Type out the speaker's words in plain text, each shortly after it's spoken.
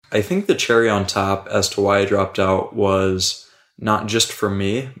I think the cherry on top as to why I dropped out was not just for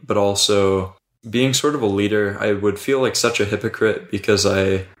me, but also being sort of a leader. I would feel like such a hypocrite because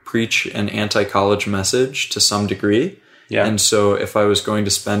I preach an anti-college message to some degree. Yeah. And so if I was going to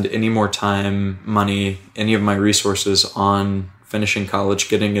spend any more time, money, any of my resources on finishing college,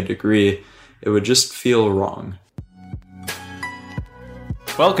 getting a degree, it would just feel wrong.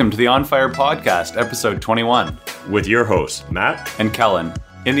 Welcome to the On Fire Podcast, episode 21. With your hosts, Matt and Kellen.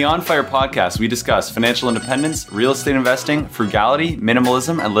 In the On Fire Podcast, we discuss financial independence, real estate investing, frugality,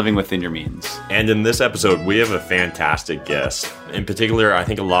 minimalism, and living within your means. And in this episode, we have a fantastic guest. In particular, I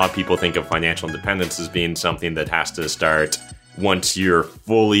think a lot of people think of financial independence as being something that has to start once you're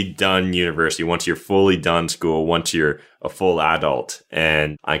fully done university, once you're fully done school, once you're a full adult.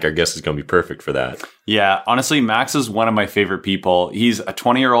 And I think our guest is going to be perfect for that. Yeah, honestly, Max is one of my favorite people. He's a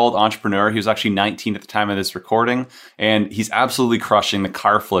 20-year-old entrepreneur. He was actually 19 at the time of this recording, and he's absolutely crushing the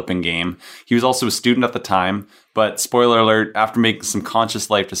car flipping game. He was also a student at the time, but spoiler alert, after making some conscious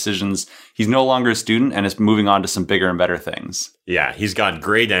life decisions, he's no longer a student and is moving on to some bigger and better things. Yeah, he's got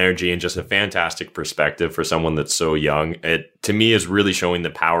great energy and just a fantastic perspective for someone that's so young. It, to me, is really showing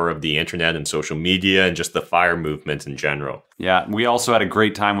the power of the internet and social media and just the FIRE movement in general. Yeah, we also had a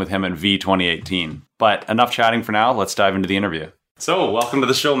great time with him at V 2018. But enough chatting for now. Let's dive into the interview. So, welcome to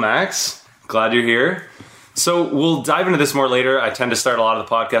the show, Max. Glad you're here. So, we'll dive into this more later. I tend to start a lot of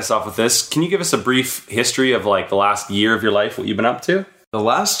the podcasts off with this. Can you give us a brief history of like the last year of your life, what you've been up to? The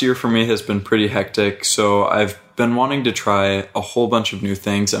last year for me has been pretty hectic, so I've been wanting to try a whole bunch of new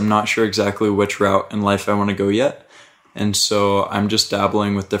things. I'm not sure exactly which route in life I want to go yet. And so I'm just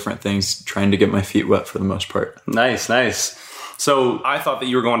dabbling with different things, trying to get my feet wet for the most part. Nice, nice. So I thought that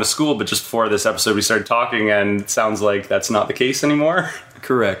you were going to school, but just before this episode, we started talking, and it sounds like that's not the case anymore.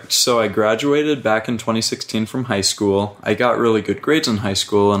 Correct. So I graduated back in 2016 from high school. I got really good grades in high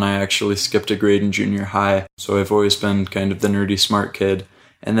school, and I actually skipped a grade in junior high. So I've always been kind of the nerdy smart kid.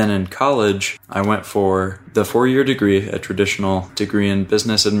 And then in college, I went for the 4-year degree, a traditional degree in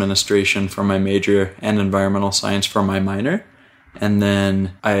business administration for my major and environmental science for my minor. And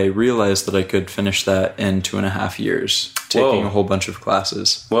then I realized that I could finish that in 2.5 years, taking a whole bunch of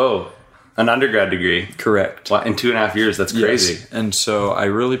classes. Whoa. An undergrad degree. Correct. Wow, in 2.5 years, that's crazy. Yes. And so I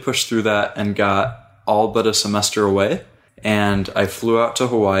really pushed through that and got all but a semester away. And I flew out to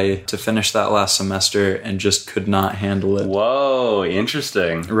Hawaii to finish that last semester and just could not handle it. Whoa,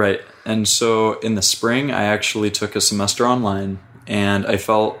 interesting. Right. And so in the spring, I actually took a semester online. And I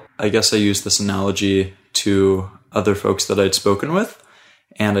felt, I guess I used this analogy to other folks that I'd spoken with.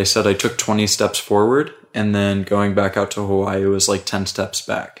 And I said I took 20 steps forward, and then going back out to Hawaii was like 10 steps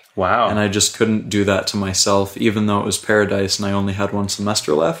back. Wow. And I just couldn't do that to myself, even though it was paradise and I only had one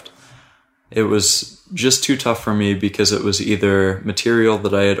semester left. It was just too tough for me because it was either material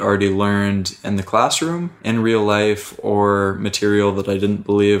that I had already learned in the classroom, in real life, or material that I didn't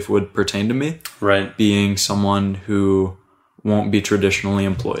believe would pertain to me. Right. Being someone who won't be traditionally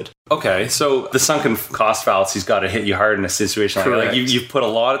employed. Okay, so the sunken cost fallacy's got to hit you hard in a situation like that. Like you've put a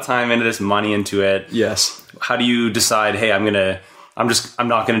lot of time into this, money into it. Yes. How do you decide, hey, I'm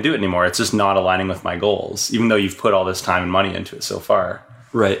not going to do it anymore. It's just not aligning with my goals, even though you've put all this time and money into it so far.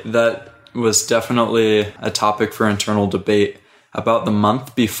 Right. That was definitely a topic for internal debate. About the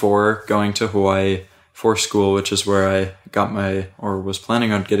month before going to Hawaii for school, which is where I got was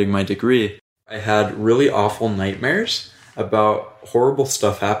planning on getting my degree, I had really awful nightmares about horrible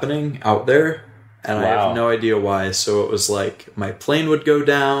stuff happening out there, and I have no idea why. So it was like my plane would go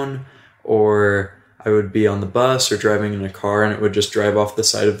down, or I would be on the bus or driving in a car and it would just drive off the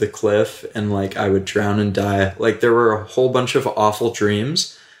side of the cliff, and like I would drown and die. Like there were a whole bunch of awful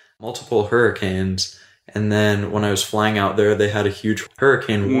dreams, multiple hurricanes, and then when I was flying out there, they had a huge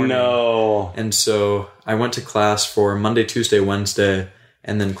hurricane warning. No. And so I went to class for Monday, Tuesday, Wednesday,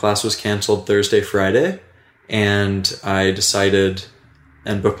 and then class was canceled Thursday, Friday. And I decided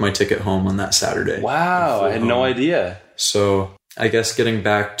and booked my ticket home on that Saturday. Wow, I had no idea. So I guess getting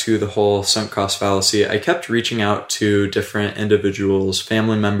back to the whole sunk cost fallacy, I kept reaching out to different individuals,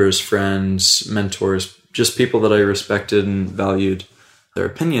 family members, friends, mentors, just people that I respected and valued their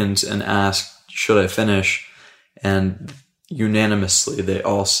opinions, and asked, should I finish? And unanimously, they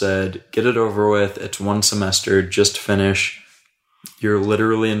all said, get it over with. It's one semester, just finish. You're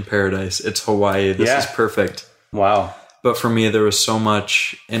literally in paradise. It's Hawaii. This is perfect. Wow. But for me, there was so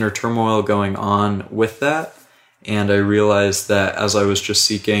much inner turmoil going on with that. And I realized that as I was just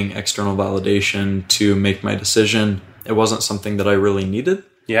seeking external validation to make my decision, it wasn't something that I really needed.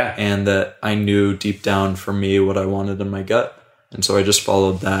 Yeah. And that I knew deep down for me what I wanted in my gut. And so I just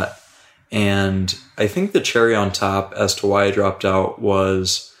followed that. And I think the cherry on top as to why I dropped out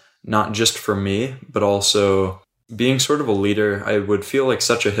was not just for me, but also being sort of a leader. I would feel like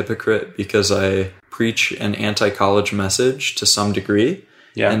such a hypocrite because I preach an anti-college message to some degree.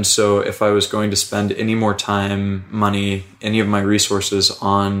 Yeah. And so if I was going to spend any more time, money, any of my resources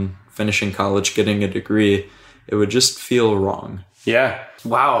on finishing college, getting a degree, it would just feel wrong. Yeah.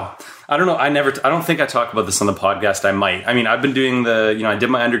 Wow. I don't know. I don't think I talk about this on the podcast. I might. I mean, I've been doing I did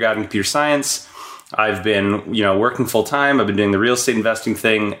my undergrad in computer science. I've been, working full time. I've been doing the real estate investing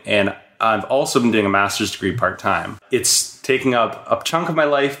thing. And I've also been doing a master's degree part time. It's taking up a chunk of my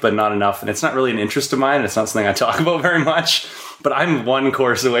life, but not enough. And it's not really an interest of mine. It's not something I talk about very much. But I'm one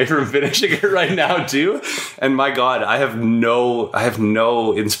course away from finishing it right now too. And my God, I have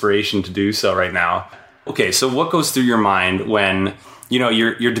no inspiration to do so right now. Okay, so what goes through your mind when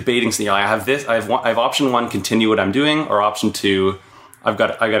you're debating something? I have option one, continue what I'm doing, or option two, I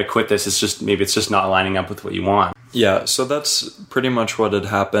got to quit this. It's just not lining up with what you want. Yeah, so that's pretty much what had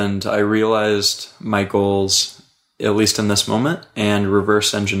happened. I realized my goals, at least in this moment, and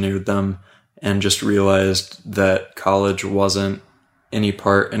reverse engineered them, and just realized that college wasn't any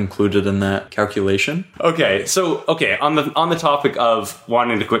part included in that calculation. Okay, so on the topic of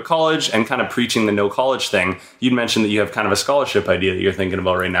wanting to quit college and kind of preaching the no college thing, you'd mentioned that you have kind of a scholarship idea that you're thinking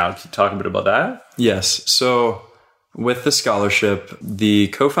about right now. Can you talk a bit about that? Yes, so with the scholarship, the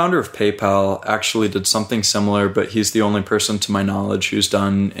co-founder of PayPal actually did something similar, but he's the only person to my knowledge who's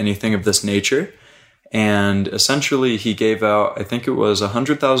done anything of this nature. And essentially he gave out, I think it was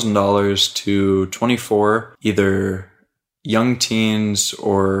 $100,000 to 24 either young teens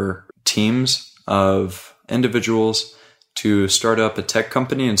or teams of individuals to start up a tech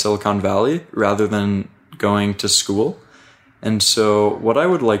company in Silicon Valley rather than going to school. And so what I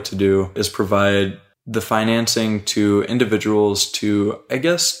would like to do is provide the financing to individuals to, I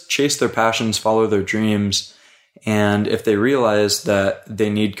guess, chase their passions, follow their dreams. And if they realize that they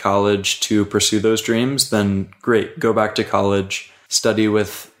need college to pursue those dreams, then great, go back to college, study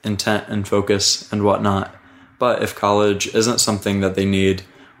with intent and focus and whatnot. But if college isn't something that they need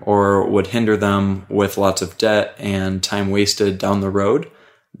or would hinder them with lots of debt and time wasted down the road,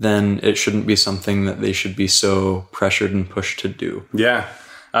 then it shouldn't be something that they should be so pressured and pushed to do. Yeah.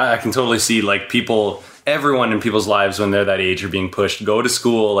 I can totally see everyone in people's lives when they're that age are being pushed, go to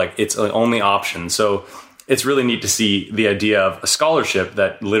school, it's the only option. So it's really neat to see the idea of a scholarship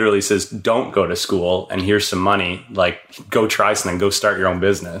that literally says, don't go to school and here's some money, go try something, go start your own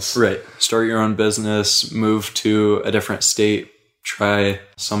business. Right. Start your own business, move to a different state, try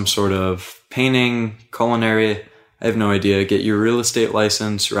some sort of painting, culinary. I have no idea. Get your real estate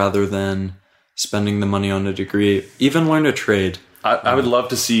license rather than spending the money on a degree. Even learn a trade. I would love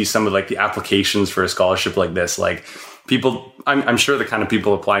to see some of the applications for a scholarship like this. People, I'm sure the kind of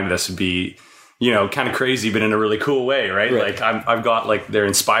people applying to this would be, kind of crazy, but in a really cool way, right? I've got they're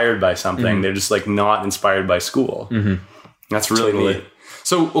inspired by something. Mm-hmm. They're just not inspired by school. Mm-hmm. That's really neat.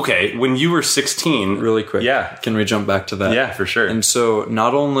 So, okay, when you were 16, really quick. Yeah. Can we jump back to that? Yeah, for sure. And so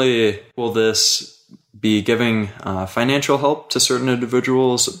not only will this be giving financial help to certain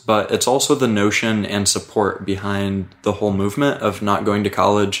individuals, but it's also the notion and support behind the whole movement of not going to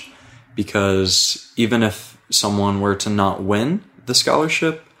college, because even if someone were to not win the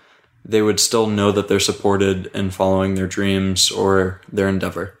scholarship, they would still know that they're supported in following their dreams or their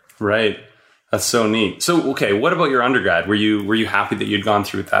endeavor. Right. That's so neat. So, okay, what about your undergrad? Were you happy that you'd gone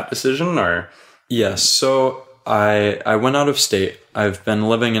through with that decision, or? Yes. So I went out of state. I've been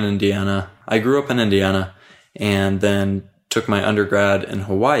living in Indiana. I grew up in Indiana and then took my undergrad in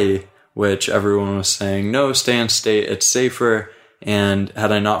Hawaii, which everyone was saying, no, stay in state, it's safer. And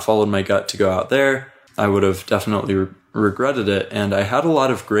had I not followed my gut to go out there, I would have definitely regretted it. And I had a lot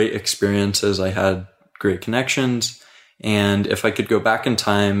of great experiences. I had great connections. And if I could go back in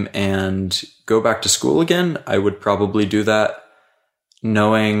time and go back to school again, I would probably do that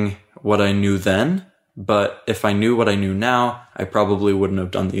knowing what I knew then. But if I knew what I knew now, I probably wouldn't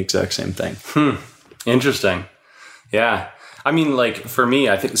have done the exact same thing. Interesting. Yeah. I mean, for me,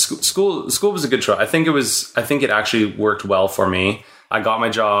 I think school was a good choice. I think it actually worked well for me. I got my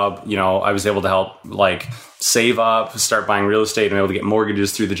job, I was able to help save up, start buying real estate, and able to get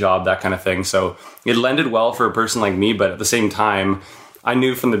mortgages through the job, that kind of thing. So it lended well for a person like me, but at the same time, I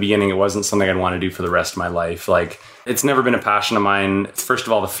knew from the beginning it wasn't something I'd want to do for the rest of my life. It's never been a passion of mine, first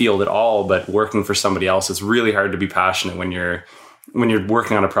of all, the field at all, but working for somebody else, it's really hard to be passionate when you're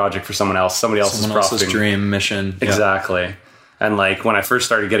working on a project for someone else's dream, mission. Exactly. Yeah. And when I first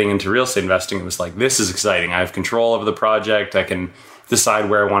started getting into real estate investing, it was this is exciting. I have control over the project. I can decide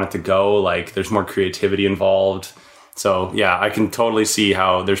where I want it to go. There's more creativity involved. So yeah, I can totally see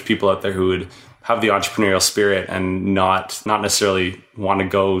how there's people out there who would have the entrepreneurial spirit and not necessarily want to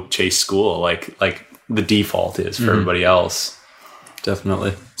go chase school like the default is for everybody else.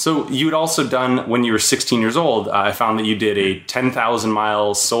 Definitely. So you'd also done, when you were 16 years old, I found that you did a 10,000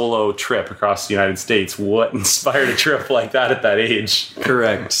 mile solo trip across the United States. What inspired a trip like that at that age?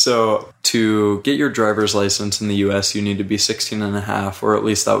 Correct. So to get your driver's license in the US, you need to be 16 and a half, or at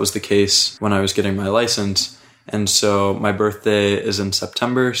least that was the case when I was getting my license. And so my birthday is in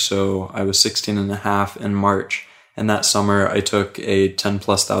September, so I was 16 and a half in March. And that summer I took a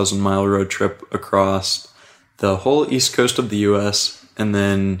 10,000+ mile road trip across the whole east coast of the US and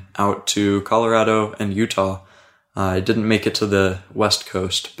then out to Colorado and Utah. I didn't make it to the west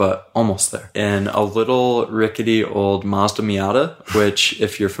coast, but almost there. In a little rickety old Mazda Miata, which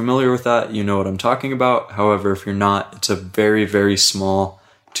if you're familiar with that, you know what I'm talking about. However, if you're not, it's a very, very small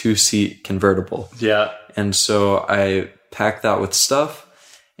 2-seat convertible. Yeah. And so I packed that with stuff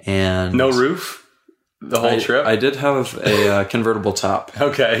and... No roof? The whole trip? I did have a convertible top.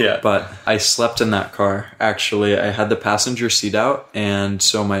 Okay, yeah. But I slept in that car. Actually, I had the passenger seat out, and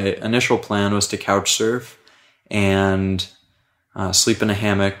so my initial plan was to couch surf and sleep in a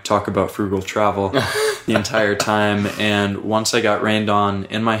hammock, talk about frugal travel the entire time. And once I got rained on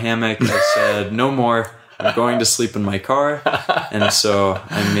in my hammock, I said, no more. I'm going to sleep in my car. And so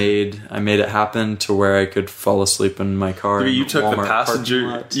I made it happen to where I could fall asleep in my car. You took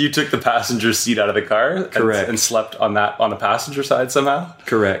the passenger seat out of the car? Correct. And slept on the passenger side somehow?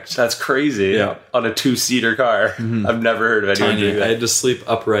 Correct. That's crazy. Yeah. On a 2-seater car. Mm-hmm. I've never heard of anyone doing that. I had to sleep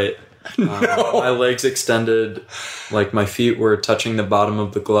upright. No. My legs extended, like my feet were touching the bottom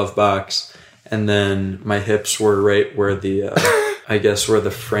of the glove box, and then my hips were right where the I guess where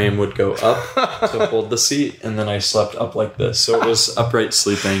the frame would go up to hold the seat, and then I slept up like this. So it was upright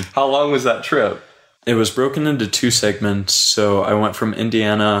sleeping. How long was that trip? It was broken into 2 segments. So I went from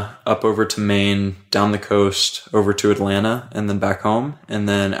Indiana up over to Maine, down the coast, over to Atlanta, and then back home, and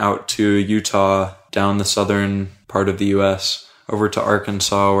then out to Utah, down the southern part of the U.S., over to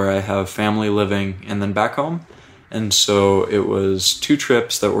Arkansas, where I have family living, and then back home. And so it was 2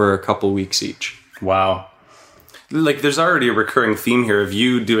 trips that were a couple weeks each. Wow. Like, there's already a recurring theme here of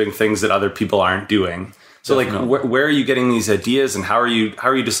you doing things that other people aren't doing. So, definitely. Like, where are you getting these ideas, and how are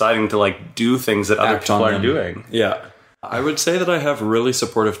you deciding to, like, do things that other people aren't doing? Yeah. I would say that I have really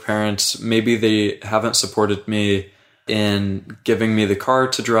supportive parents. Maybe they haven't supported me in giving me the car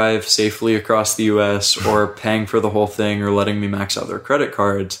to drive safely across the U.S. or paying for the whole thing or letting me max out their credit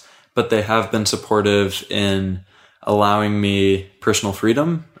cards, but they have been supportive in allowing me personal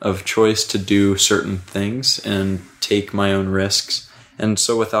freedom of choice to do certain things and take my own risks. And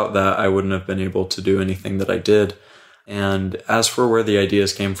so without that, I wouldn't have been able to do anything that I did. And as for where the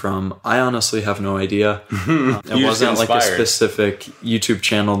ideas came from, I honestly have no idea. It wasn't like a specific YouTube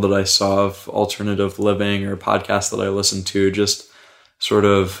channel that I saw of alternative living or podcast that I listened to, just sort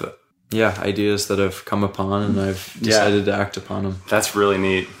of, ideas that have come upon, and I've decided to act upon them. That's really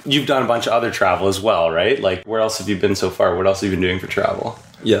neat. You've done a bunch of other travel as well, right? Like, where else have you been so far? What else have you been doing for travel?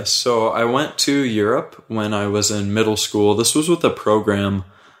 Yes. So I went to Europe when I was in middle school. This was with a program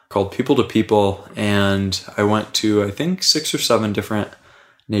called People to People, and I went to, I think, 6 or 7 different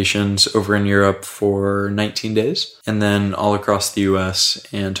nations over in Europe for 19 days, and then all across the US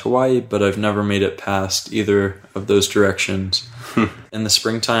and Hawaii, but I've never made it past either of those directions. In the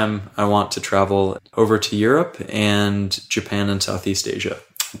springtime, I want to travel over to Europe and Japan and Southeast Asia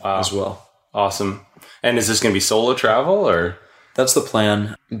as well. Awesome. And is this going to be solo travel, or? That's the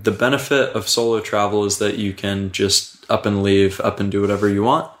plan. The benefit of solo travel is that you can just up and leave, up and do whatever you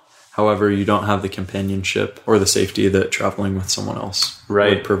want. However, you don't have the companionship or the safety that traveling with someone else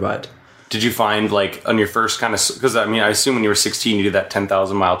would provide. Did you find, like, on your first kind of... Because, I mean, I assume when you were 16, you did that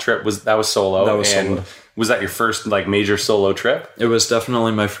 10,000-mile trip. That was solo? That was solo. Was that your first, like, major solo trip? It was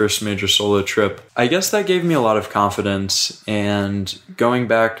definitely my first major solo trip. I guess that gave me a lot of confidence. And going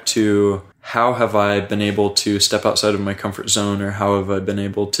back to how have I been able to step outside of my comfort zone, or how have I been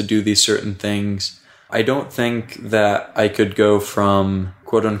able to do these certain things, I don't think that I could go from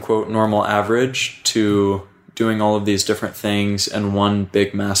quote-unquote normal average to doing all of these different things in one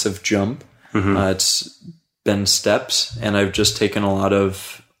big, massive jump. Mm-hmm. It's been steps, and I've just taken a lot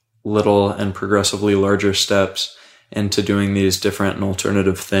of little and progressively larger steps into doing these different and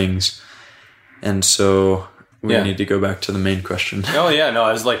alternative things. And so we need to go back to the main question. Oh, yeah. No,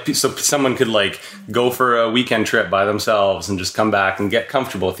 I was like, so someone could, like, go for a weekend trip by themselves and just come back and get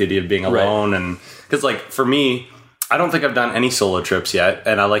comfortable with the idea of being alone. Right. And because, like, for me, I don't think I've done any solo trips yet.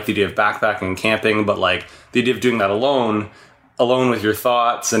 And I like the idea of backpacking and camping, but, like, the idea of doing that alone with your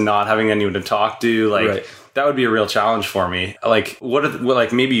thoughts and not having anyone to talk to, like, that would be a real challenge for me. Like,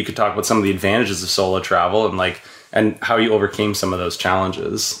 maybe you could talk about some of the advantages of solo travel and how you overcame some of those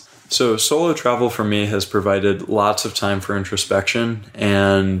challenges. So solo travel for me has provided lots of time for introspection,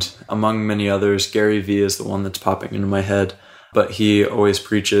 and among many others, Gary Vee is the one that's popping into my head. But he always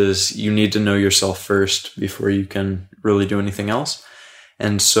preaches, you need to know yourself first before you can really do anything else.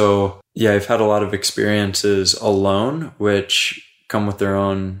 And so, yeah, I've had a lot of experiences alone, which come with their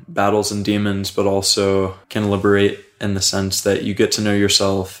own battles and demons, but also can liberate in the sense that you get to know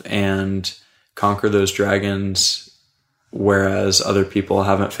yourself and conquer those dragons, whereas other people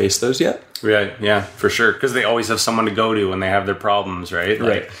haven't faced those yet. Right, yeah, for sure. Because they always have someone to go to when they have their problems, right?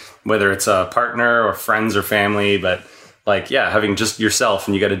 Like, whether it's a partner or friends or family, but like, yeah, having just yourself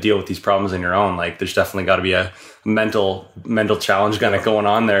and you got to deal with these problems on your own. Like, there's definitely got to be a mental challenge kind of going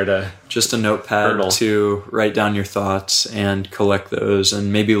on there to just a notepad to write down your thoughts and collect those,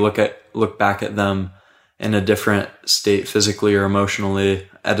 and maybe look back at them in a different state, physically or emotionally,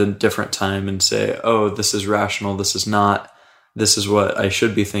 at a different time, and say, oh, this is rational, this is not, this is what I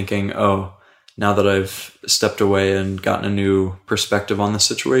should be thinking. Oh, now that I've stepped away and gotten a new perspective on the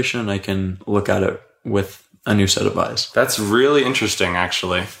situation, I can look at it with a new set of eyes. That's really interesting,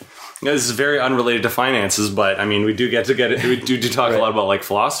 actually. This is very unrelated to finances, but I mean, we do get it. We do talk a lot about like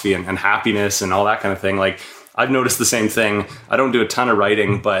philosophy and happiness and all that kind of thing. Like, I've noticed the same thing. I don't do a ton of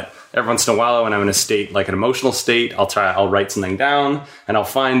writing, but every once in a while when I'm in a state, like an emotional state, I'll write something down, and I'll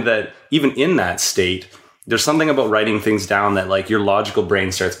find that even in that state, there's something about writing things down that like your logical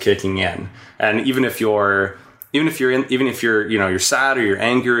brain starts kicking in. And even if you're sad or you're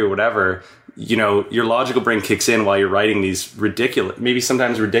angry or whatever, you know, your logical brain kicks in while you're writing these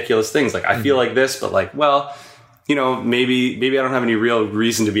sometimes ridiculous things. Like, I feel like this, but like, well, you know, maybe I don't have any real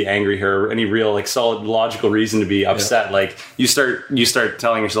reason to be angry here, or any real like solid logical reason to be upset. Yeah. Like, you start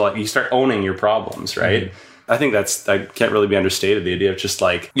telling yourself, you start owning your problems, right? Mm-hmm. I think that can't really be understated. The idea of just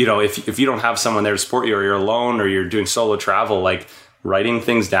like, you know, if you don't have someone there to support you, or you're alone, or you're doing solo travel, like writing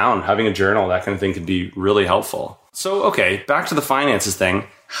things down, having a journal, that kind of thing could be really helpful. So, okay, back to the finances thing.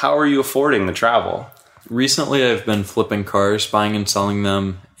 How are you affording the travel? Recently, I've been flipping cars, buying and selling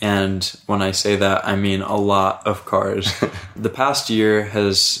them. And when I say that, I mean a lot of cars. The past year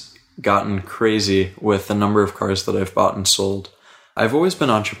has gotten crazy with the number of cars that I've bought and sold. I've always been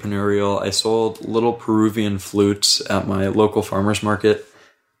entrepreneurial. I sold little Peruvian flutes at my local farmer's market,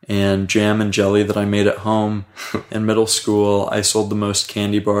 and jam and jelly that I made at home. In middle school, I sold the most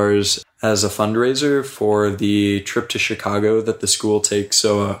candy bars as a fundraiser for the trip to Chicago that the school takes.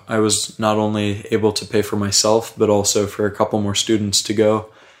 So I was not only able to pay for myself, but also for a couple more students to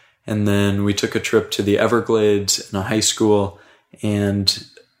go. And then we took a trip to the Everglades in a high school, and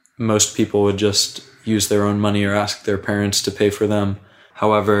most people would just use their own money or ask their parents to pay for them.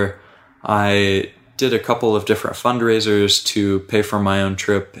 However, I did a couple of different fundraisers to pay for my own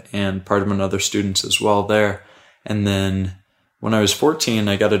trip and part of another student's as well there. And then when I was 14,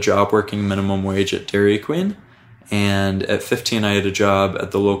 I got a job working minimum wage at Dairy Queen. And at 15, I had a job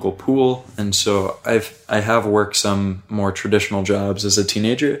at the local pool. And so I have worked some more traditional jobs as a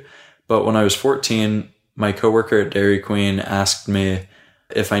teenager. But when I was 14, my coworker at Dairy Queen asked me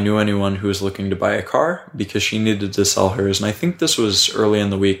if I knew anyone who was looking to buy a car, because she needed to sell hers. And I think this was early in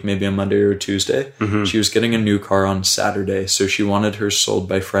the week, maybe a Monday or Tuesday. Mm-hmm. She was getting a new car on Saturday, so she wanted hers sold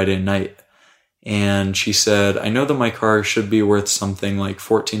by Friday night. And she said, I know that my car should be worth something like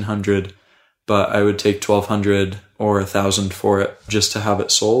 $1,400, but I would take $1,200 or $1,000 for it just to have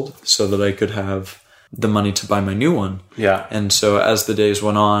it sold so that I could have the money to buy my new one. Yeah. And so as the days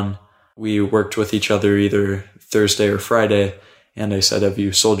went on, we worked with each other either Thursday or Friday. And I said, have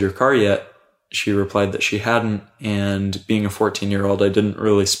you sold your car yet? She replied that she hadn't. And being a 14-year-old, I didn't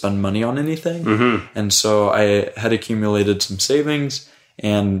really spend money on anything. Mm-hmm. And so I had accumulated some savings,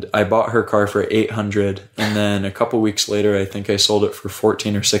 and I bought her car for $800. And then a couple weeks later, I think I sold it for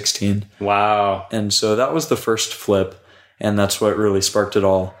 $14 or $16. Wow. And so that was the first flip. And that's what really sparked it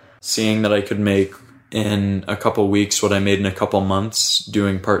all. Seeing that I could make in a couple weeks what I made in a couple months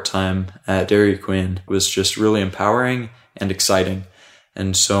doing part-time at Dairy Queen was just really empowering and exciting.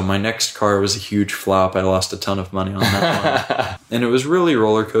 And so my next car was a huge flop. I lost a ton of money on that one. And it was really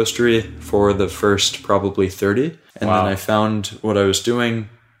roller coastery for the first probably 30. And Then I found what I was doing.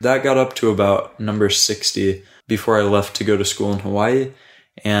 That got up to about number 60 before I left to go to school in Hawaii.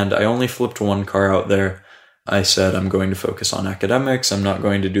 And I only flipped one car out there. I said, I'm going to focus on academics. I'm not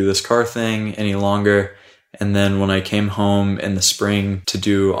going to do this car thing any longer. And then when I came home in the spring to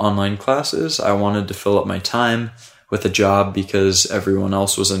do online classes, I wanted to fill up my time with a job because everyone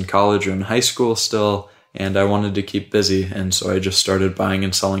else was in college or in high school still, and I wanted to keep busy. And so I just started buying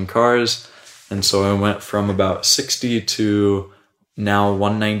and selling cars. And so I went from about 60 to now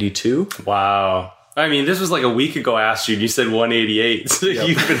 192. Wow. I mean, this was like a week ago I asked you, and you said 188. So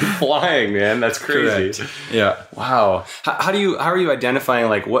you've been flying, man. That's crazy. Correct. Yeah. Wow. How are you identifying,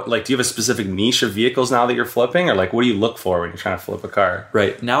 like, do you have a specific niche of vehicles now that you're flipping? Or like, what do you look for when you're trying to flip a car?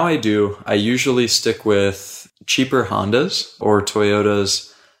 Right. Now I do. I usually stick with cheaper Hondas or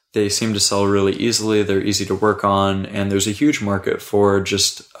Toyotas. They seem to sell really easily. They're easy to work on. And there's a huge market for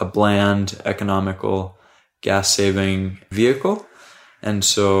just a bland, economical, gas-saving vehicle. And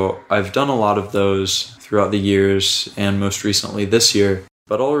so I've done a lot of those throughout the years and most recently this year,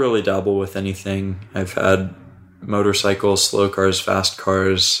 but I'll really dabble with anything. I've had motorcycles, slow cars, fast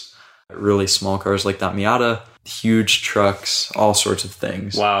cars, really small cars like that Miata, huge trucks, all sorts of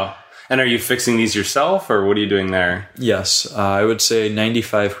things. Wow. And are you fixing these yourself, or what are you doing there? Yes, I would say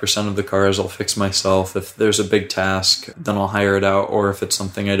 95% of the cars I'll fix myself. If there's a big task, then I'll hire it out, or if it's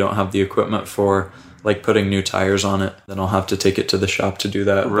something I don't have the equipment for, like putting new tires on it, then I'll have to take it to the shop to do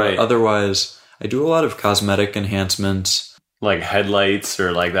that. Right. But otherwise, I do a lot of cosmetic enhancements. Like headlights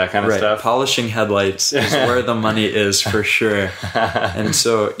or like that kind of stuff? Polishing headlights is where the money is for sure. And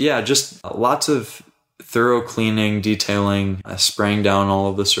so, yeah, just lots of thorough cleaning, detailing, spraying down all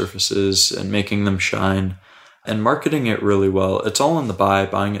of the surfaces and making them shine and marketing it really well. It's all in the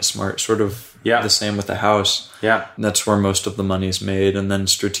buying it smart, sort of the same with the house. Yeah. That's where most of the money's made, and then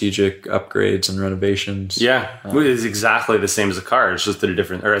strategic upgrades and renovations. Yeah. It's exactly the same as a car. It's just at a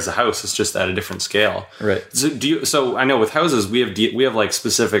different, or as a house, it's just at a different scale. Right. So I know with houses, we have like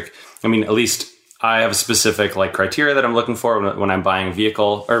specific, I mean, at least I have a specific like criteria that I'm looking for when I'm buying a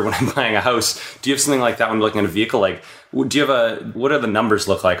vehicle or when I'm buying a house. Do you have something like that when you're looking at a vehicle? Like, do you have what do the numbers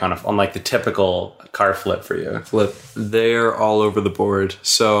look like on like the typical car flip for you? Flip. They're all over the board.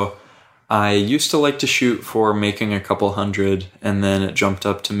 So I used to like to shoot for making a couple hundred, and then it jumped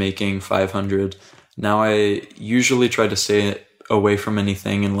up to making 500. Now I usually try to stay away from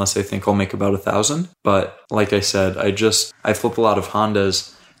anything unless I think I'll make about 1,000. But like I said, I flip a lot of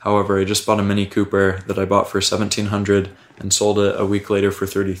Hondas. However, I just bought a Mini Cooper that I bought for $1,700 and sold it a week later for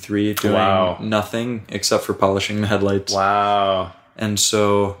 $33, doing nothing except for polishing the headlights. Wow. And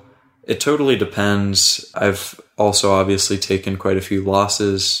so it totally depends. I've also obviously taken quite a few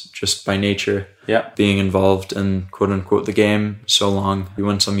losses just by nature. Yeah. Being involved in quote unquote the game so long. You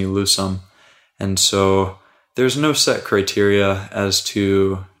win some, you lose some. And so there's no set criteria as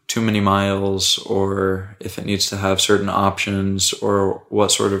to too many miles or if it needs to have certain options or what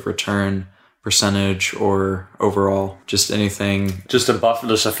sort of return percentage or overall, just anything. Just about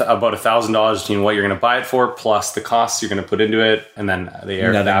 $1,000 between what you're going to buy it for plus the costs you're going to put into it, and then the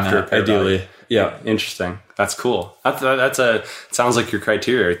air after ideally. Value. Yeah. Interesting. That's cool. It sounds like your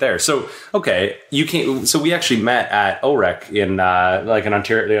criteria right there. So, okay, so we actually met at OREC in the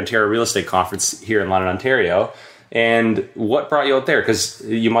Ontario Real Estate Conference here in London, Ontario. And what brought you out there? Because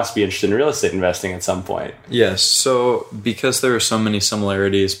you must be interested in real estate investing at some point. Yes. So because there are so many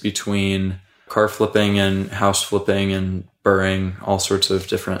similarities between car flipping and house flipping and burring, all sorts of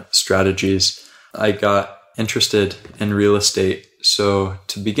different strategies, I got interested in real estate. So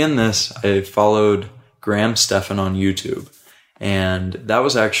to begin this, I followed Graham Stephan on YouTube. And that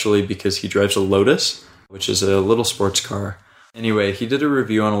was actually because he drives a Lotus, which is a little sports car. Anyway, he did a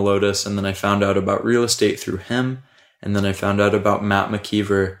review on a Lotus, and then I found out about real estate through him. And then I found out about Matt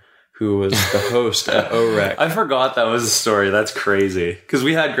McKeever, who was the host at OREC. I forgot that was a story. That's crazy. Because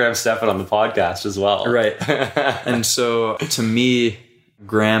we had Graham Stephan on the podcast as well. Right. And so to me,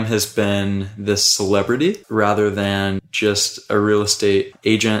 Graham has been this celebrity rather than just a real estate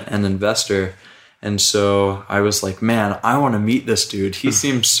agent and investor. And so I was like, man, I want to meet this dude. He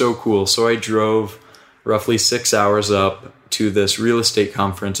seems so cool. So I drove roughly 6 hours up to this real estate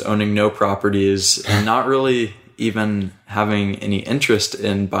conference, owning no properties and not really even having any interest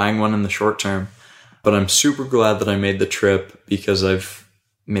in buying one in the short term. But I'm super glad that I made the trip because I've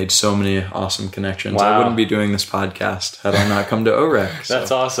made so many awesome connections. Wow. I wouldn't be doing this podcast had I not come to OREC. So. That's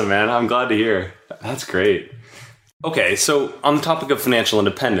awesome, man. I'm glad to hear. That's great. Okay, so on the topic of financial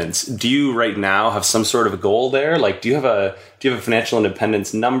independence, do you right now have some sort of a goal there? Like, do you have a financial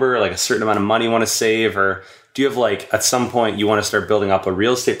independence number, like a certain amount of money you want to save, or do you have like at some point you want to start building up a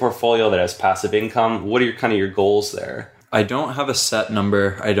real estate portfolio that has passive income? What are your goals there? I don't have a set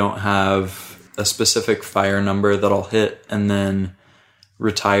number. I don't have a specific FIRE number that I'll hit and then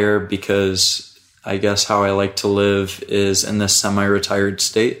retire, because I guess how I like to live is in this semi-retired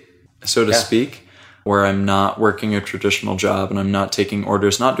state, so to speak, where I'm not working a traditional job and I'm not taking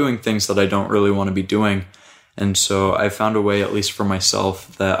orders, not doing things that I don't really want to be doing. And so I found a way, at least for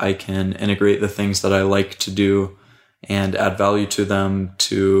myself, that I can integrate the things that I like to do and add value to them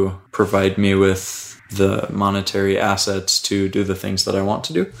to provide me with the monetary assets to do the things that I want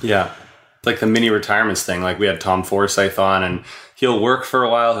to do. Yeah. Like the mini retirements thing. Like we had Tom Forsyth on, and he'll work for a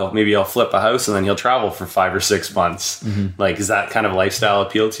while. He'll flip a house, and then he'll travel for 5 or 6 months. Like, is that kind of lifestyle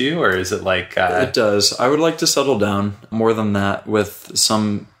appeal to you, or is it like... It does. I would like to settle down more than that with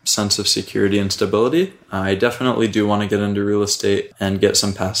some sense of security and stability. I definitely do want to get into real estate and get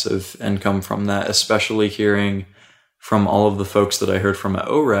some passive income from that, especially hearing from all of the folks that I heard from at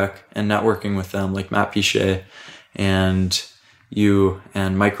OREC and networking with them, like Matt Pichet and you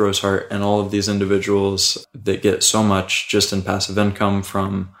and Mike Rosehart and all of these individuals that get so much just in passive income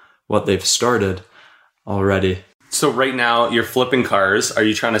from what they've started already. So right now you're flipping cars. Are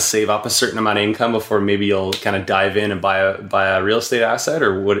you trying to save up a certain amount of income before maybe you'll kind of dive in and buy a real estate asset?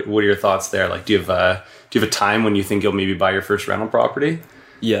 Or what are your thoughts there? Like, do you have a time when you think you'll maybe buy your first rental property?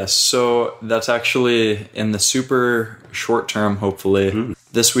 Yes. So that's actually in the super short term, hopefully.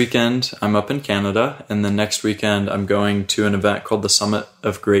 This weekend, I'm up in Canada, and then next weekend, I'm going to an event called the Summit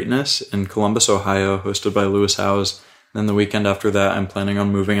of Greatness in Columbus, Ohio, hosted by Lewis Howes. Then the weekend after that, I'm planning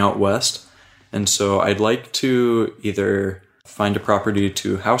on moving out west. And so I'd like to either find a property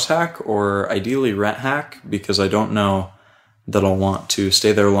to house hack or ideally rent hack, because I don't know that I'll want to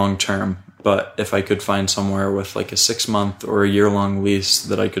stay there long term. But if I could find somewhere with like a 6-month or a year-long lease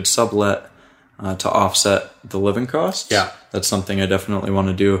that I could sublet to offset the living costs, that's something I definitely want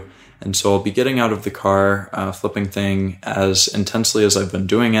to do. And so I'll be getting out of the car, flipping thing as intensely as I've been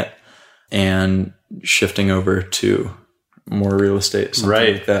doing it, and shifting over to more real estate,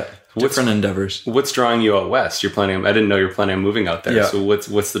 something like that. Different endeavors. What's drawing you out west? I didn't know you're planning on moving out there. Yeah. So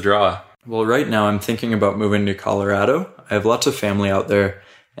what's the draw? Well, right now I'm thinking about moving to Colorado. I have lots of family out there.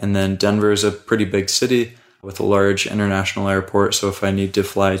 And then Denver is a pretty big city with a large international airport. So if I need to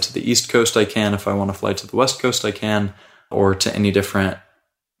fly to the East Coast, I can. If I want to fly to the West Coast, I can. Or to any different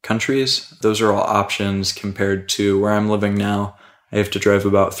countries. Those are all options compared to where I'm living now. I have to drive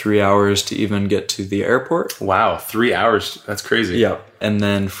about 3 hours to even get to the airport. Wow, 3 hours. That's crazy. Yeah. And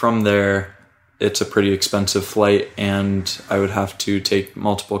then from there, it's a pretty expensive flight, and I would have to take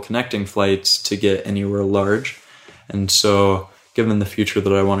multiple connecting flights to get anywhere large. And so given the future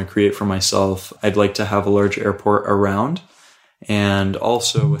that I want to create for myself, I'd like to have a large airport around. And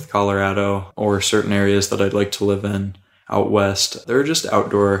also with Colorado or certain areas that I'd like to live in out west, there are just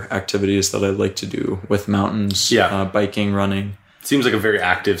outdoor activities that I'd like to do with mountains, biking, running. Seems like a very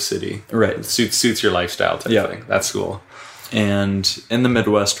active city. Right. It suits your lifestyle type thing. That's cool. And in the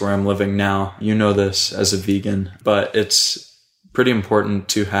Midwest where I'm living now, you know this as a vegan, but it's pretty important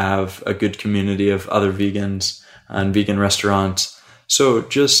to have a good community of other vegans and vegan restaurants. So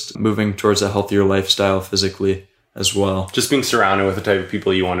just moving towards a healthier lifestyle physically as well. Just being surrounded with the type of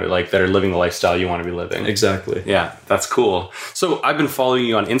people you want to like that are living the lifestyle you want to be living. Exactly. Yeah, that's cool. So I've been following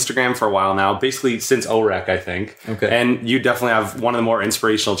you on Instagram for a while now, basically since OREC, I think. Okay. And you definitely have one of the more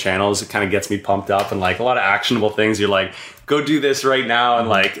inspirational channels. It kind of gets me pumped up and like a lot of actionable things. You're like, go do this right now. And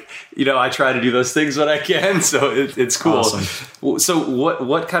like, I try to do those things when I can. So it's cool. Awesome. So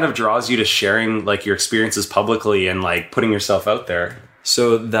what kind of draws you to sharing like your experiences publicly and like putting yourself out there?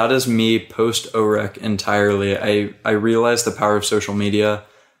 So that is me post OREC entirely. I realized the power of social media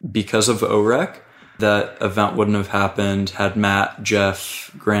because of OREC. That event wouldn't have happened had Matt,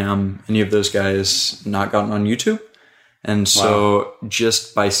 Jeff, Graham, any of those guys not gotten on YouTube. And so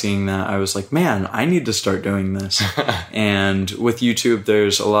just by seeing that, I was like, man, I need to start doing this. And with YouTube,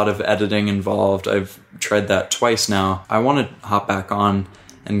 there's a lot of editing involved. I've tried that twice now. I want to hop back on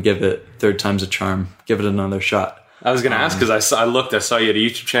and give it third time's a charm, give it another shot. I was going to ask because I saw you had a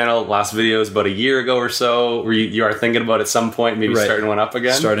YouTube channel. Last video was about a year ago or so. Where you are thinking about at some point maybe starting one up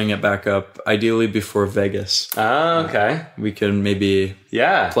again? Starting it back up, ideally before Vegas. Oh, okay. We can maybe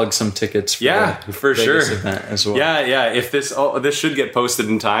plug some tickets for the Vegas event as well. Yeah. If this should get posted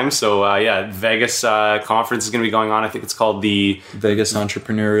in time. So Vegas conference is going to be going on. I think it's called the Vegas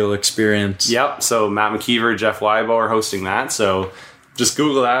Entrepreneurial Experience. Yep. So Matt McKeever, Jeff Weibo are hosting that. So just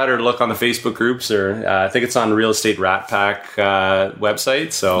Google that or look on the Facebook groups, or I think it's on Real Estate Rat Pack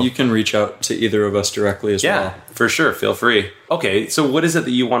website. So you can reach out to either of us directly as well. Yeah, for sure. Feel free. Okay, so what is it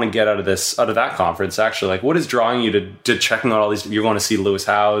that you want to get out of that conference? Actually, like, what is drawing you to checking out all these? You're going to see Lewis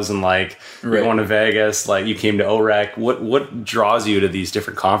Howes and like you're going to Vegas. Like you came to OREC. What draws you to these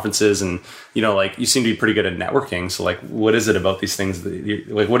different conferences? And like you seem to be pretty good at networking. So like, what is it about these things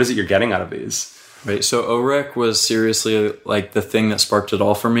that what is it you're getting out of these? Right. So OREC was seriously like the thing that sparked it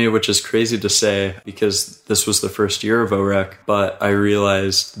all for me, which is crazy to say because this was the first year of OREC, but I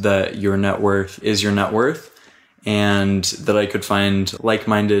realized that your net worth is your net worth and that I could find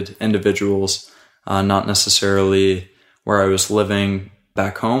like-minded individuals, not necessarily where I was living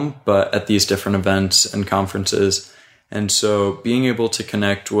back home, but at these different events and conferences. And so being able to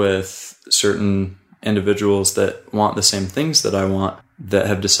connect with certain individuals that want the same things that I want, that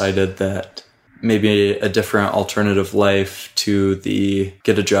have decided that maybe a different alternative life to the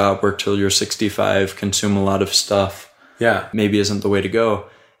get a job, work till you're 65, consume a lot of stuff, maybe isn't the way to go.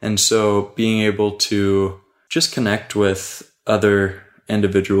 And so being able to just connect with other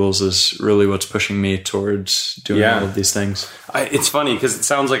individuals is really what's pushing me towards doing all of these things. It's funny because it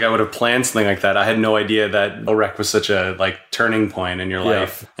sounds like I would have planned something like that. I had no idea that OREC was such a turning point in your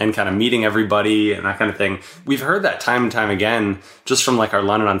life and kind of meeting everybody and that kind of thing. We've heard that time and time again, just from our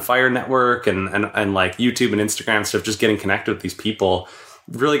London on Fire network and YouTube and Instagram stuff, just getting connected with these people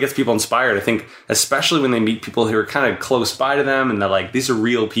really gets people inspired. I think especially when they meet people who are kind of close by to them and they're these are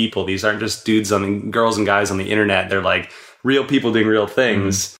real people. These aren't just girls and guys on the internet. They're real people doing real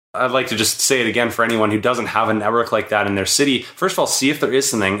things. I'd like to just say it again for anyone who doesn't have a network like that in their city. First of all, see if there is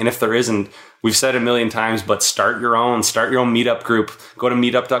something. And if there isn't, we've said it a million times, but start your own meetup group. Go to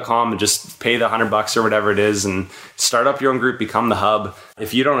meetup.com and just pay the $100 or whatever it is and start up your own group, become the hub.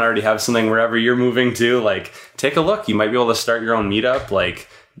 If you don't already have something wherever you're moving to, take a look. You might be able to start your own meetup.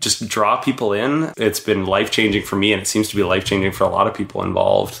 Just draw people in. It's been life-changing for me and it seems to be life-changing for a lot of people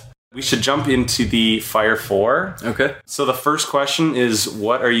involved. We should jump into the Fire 4. Okay. So the first question is,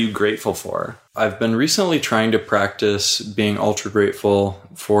 what are you grateful for? I've been recently trying to practice being ultra grateful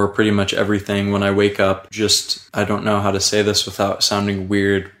for pretty much everything when I wake up. I don't know how to say this without sounding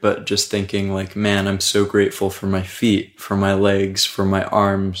weird, but just thinking man, I'm so grateful for my feet, for my legs, for my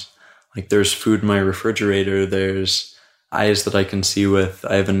arms. There's food in my refrigerator. There's eyes that I can see with.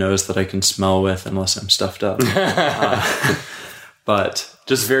 I have a nose that I can smell with unless I'm stuffed up. But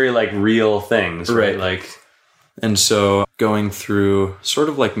just very real things, right? And so going through sort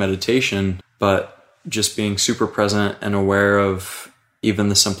of meditation, but just being super present and aware of even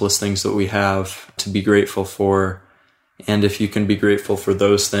the simplest things that we have to be grateful for. And if you can be grateful for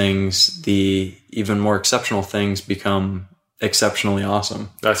those things, the even more exceptional things become exceptionally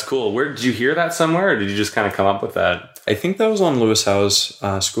awesome. That's cool. Where did you hear that somewhere, or did you just kind of come up with that? I think that was on Lewis Howe's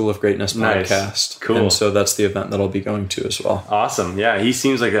School of Greatness podcast. Nice. Cool. And so that's the event that I'll be going to as well. Awesome. Yeah, he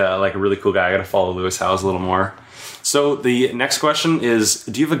seems like a really cool guy. I got to follow Lewis Howes a little more. So the next question is,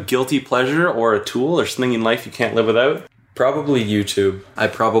 do you have a guilty pleasure or a tool or something in life you can't live without? Probably YouTube. I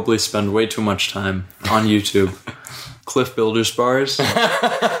probably spend way too much time on YouTube. Cliff Builders bars.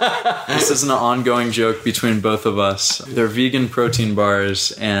 This is an ongoing joke between both of us. They're vegan protein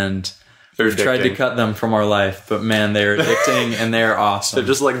bars and we've tried to cut them from our life, but man, they're addicting and they're awesome. They're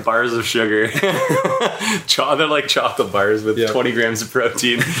just like bars of sugar. They're like chocolate bars with 20 grams of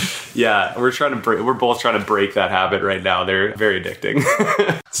protein. Yeah, we're both trying to break that habit right now. They're very addicting.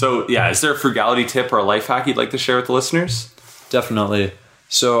 So yeah, is there a frugality tip or a life hack you'd like to share with the listeners? Definitely.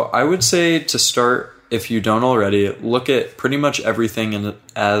 So I would say to start, if you don't already, look at pretty much everything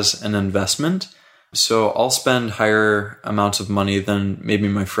as an investment. So I'll spend higher amounts of money than maybe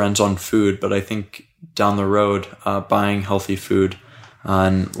my friends on food, but I think down the road, buying healthy food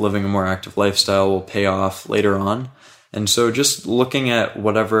and living a more active lifestyle will pay off later on. And so just looking at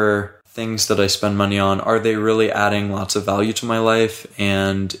whatever things that I spend money on, are they really adding lots of value to my life?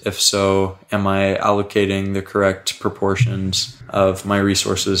 And if so, am I allocating the correct proportions of my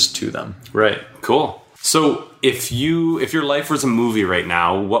resources to them? Right. Cool. So if your life was a movie right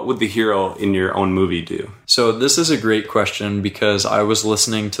now, what would the hero in your own movie do? So this is a great question because I was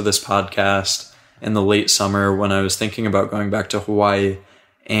listening to this podcast in the late summer when I was thinking about going back to Hawaii,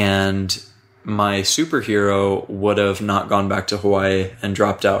 and my superhero would have not gone back to Hawaii and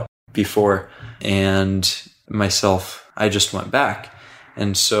dropped out before, and myself, I just went back.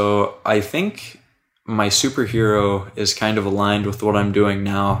 And so I think my superhero is kind of aligned with what I'm doing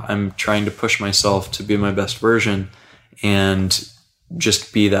now. I'm trying to push myself to be my best version and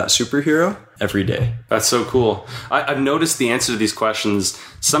just be that superhero every day. That's so cool. I've noticed the answer to these questions.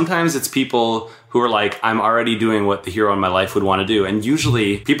 Sometimes it's people who are like, I'm already doing what the hero in my life would want to do. And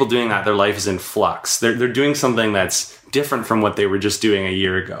usually people doing that, their life is in flux. They're doing something that's different from what they were just doing a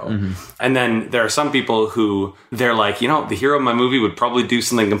year ago. Mm-hmm. And then there are some people who they're like, the hero in my movie would probably do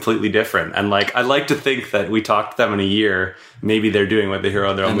something completely different. And I like to think that we talked to them in a year, maybe they're doing what the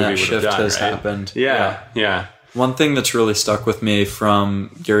hero in their own movie would have done. And that shift has happened. Yeah. One thing that's really stuck with me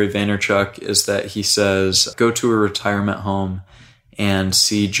from Gary Vaynerchuk is that he says, go to a retirement home and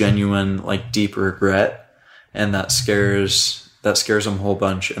see genuine, deep regret. And that scares him a whole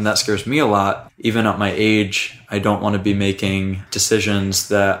bunch. And that scares me a lot. Even at my age, I don't want to be making decisions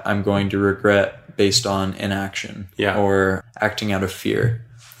that I'm going to regret based on inaction or acting out of fear.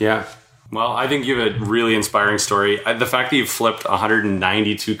 Yeah. Well, I think you have a really inspiring story. The fact that you've flipped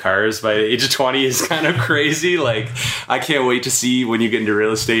 192 cars by the age of 20 is kind of crazy. Like, I can't wait to see when you get into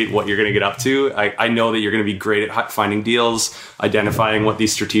real estate what you're going to get up to. I know that you're going to be great at finding deals, identifying what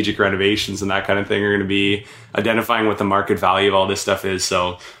these strategic renovations and that kind of thing are going to be, identifying what the market value of all this stuff is.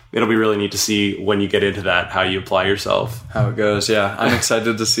 So it'll be really neat to see when you get into that, how you apply yourself. How it goes, yeah. I'm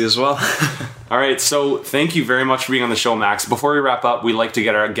excited to see as well. All right, so thank you very much for being on the show, Max. Before we wrap up, we like to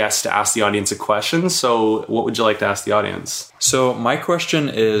get our guests to ask the audience a question. So what would you like to ask the audience? So my question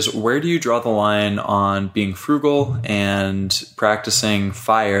is, where do you draw the line on being frugal and practicing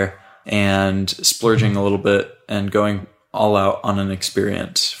FIRE and splurging a little bit and going all out on an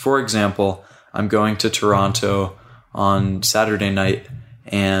experience? For example, I'm going to Toronto on Saturday night,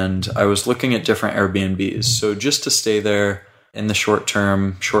 and I was looking at different Airbnbs. So just to stay there in the short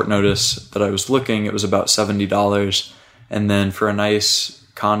notice that I was looking, it was about $70. And then for a nice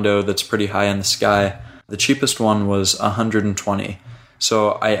condo that's pretty high in the sky, the cheapest one was $120.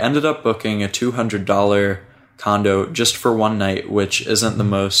 So I ended up booking a $200 condo just for one night, which isn't the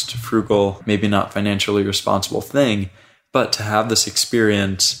most frugal, maybe not financially responsible thing, but to have this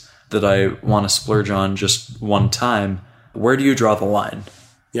experience that I want to splurge on just one time, where do you draw the line?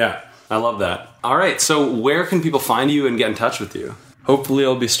 Yeah, I love that. All right, so where can people find you and get in touch with you? Hopefully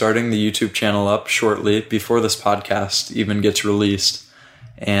I'll be starting the YouTube channel up shortly before this podcast even gets released.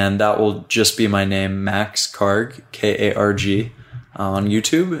 And that will just be my name, Max Karg, K-A-R-G, on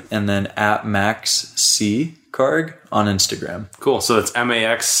YouTube, and then at Max C Karg on Instagram. Cool, so that's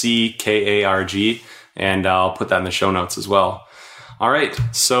MAXCKARG, and I'll put that in the show notes as well. All right,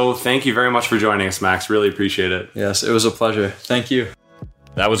 so thank you very much for joining us, Max. Really appreciate it. Yes, it was a pleasure. Thank you.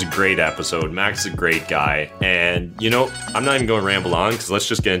 That was a great episode. Max is a great guy. And, I'm not even going to ramble on because let's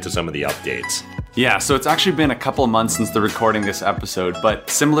just get into some of the updates. Yeah, so it's actually been a couple of months since the recording this episode, but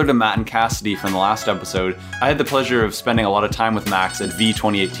similar to Matt and Cassidy from the last episode, I had the pleasure of spending a lot of time with Max at V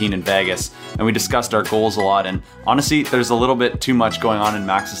 2018 in Vegas, and we discussed our goals a lot, and honestly, there's a little bit too much going on in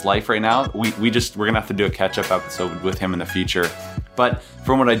Max's life right now. We're gonna have to do a catch-up episode with him in the future. But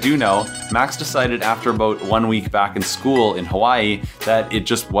from what I do know, Max decided after about 1 week back in school in Hawaii that it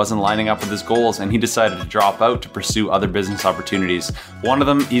just wasn't lining up with his goals, and he decided to drop out to pursue other business opportunities. One of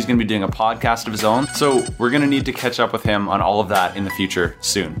them, he's going to be doing a podcast of his own, so we're going to need to catch up with him on all of that in the future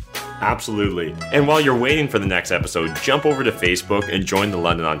soon. Absolutely. And while you're waiting for the next episode, jump over to Facebook and join the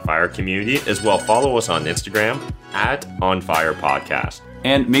London on Fire community. As well, follow us on Instagram at On Fire Podcast.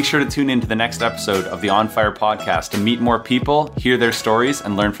 And make sure to tune in to the next episode of the On Fire podcast to meet more people, hear their stories,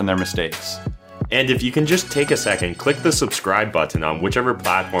 and learn from their mistakes. And if you can just take a second, click the subscribe button on whichever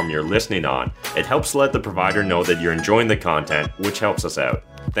platform you're listening on. It helps let the provider know that you're enjoying the content, which helps us out.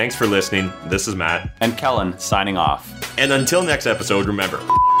 Thanks for listening. This is Matt. And Kellen, signing off. And until next episode, remember,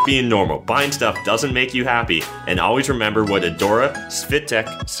 being normal, buying stuff doesn't make you happy. And always remember what Adora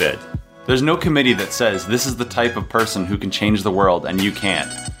Svitek said. There's no committee that says this is the type of person who can change the world and you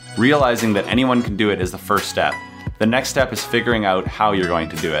can't. Realizing that anyone can do it is the first step. The next step is figuring out how you're going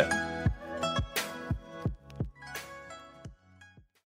to do it.